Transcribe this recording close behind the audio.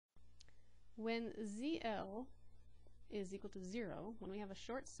When ZL is equal to 0, when we have a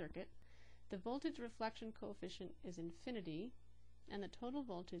short circuit, the voltage reflection coefficient is infinity and the total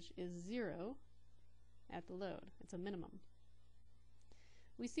voltage is 0 at the load. It's a minimum.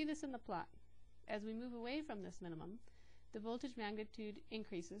 We see this in the plot. As we move away from this minimum, the voltage magnitude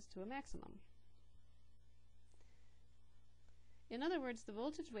increases to a maximum. In other words, the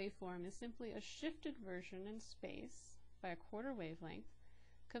voltage waveform is simply a shifted version in space by a quarter wavelength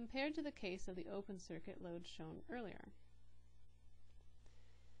compared to the case of the open circuit load shown earlier.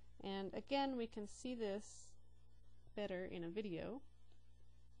 And again, we can see this better in a video.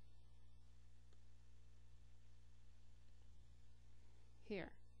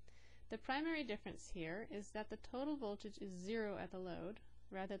 Here. The primary difference here is that the total voltage is 0 at the load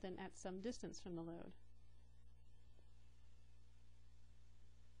rather than at some distance from the load.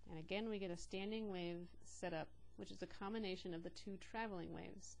 And again, we get a standing wave setup, which is a combination of the two traveling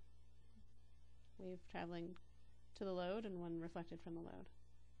waves. Wave traveling to the load and one reflected from the load.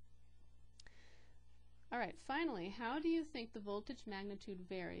 Alright, finally, how do you think the voltage magnitude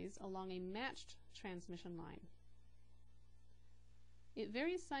varies along a matched transmission line? It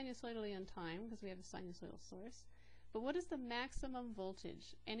varies sinusoidally in time because we have a sinusoidal source, but what is the maximum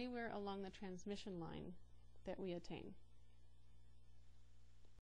voltage anywhere along the transmission line that we attain?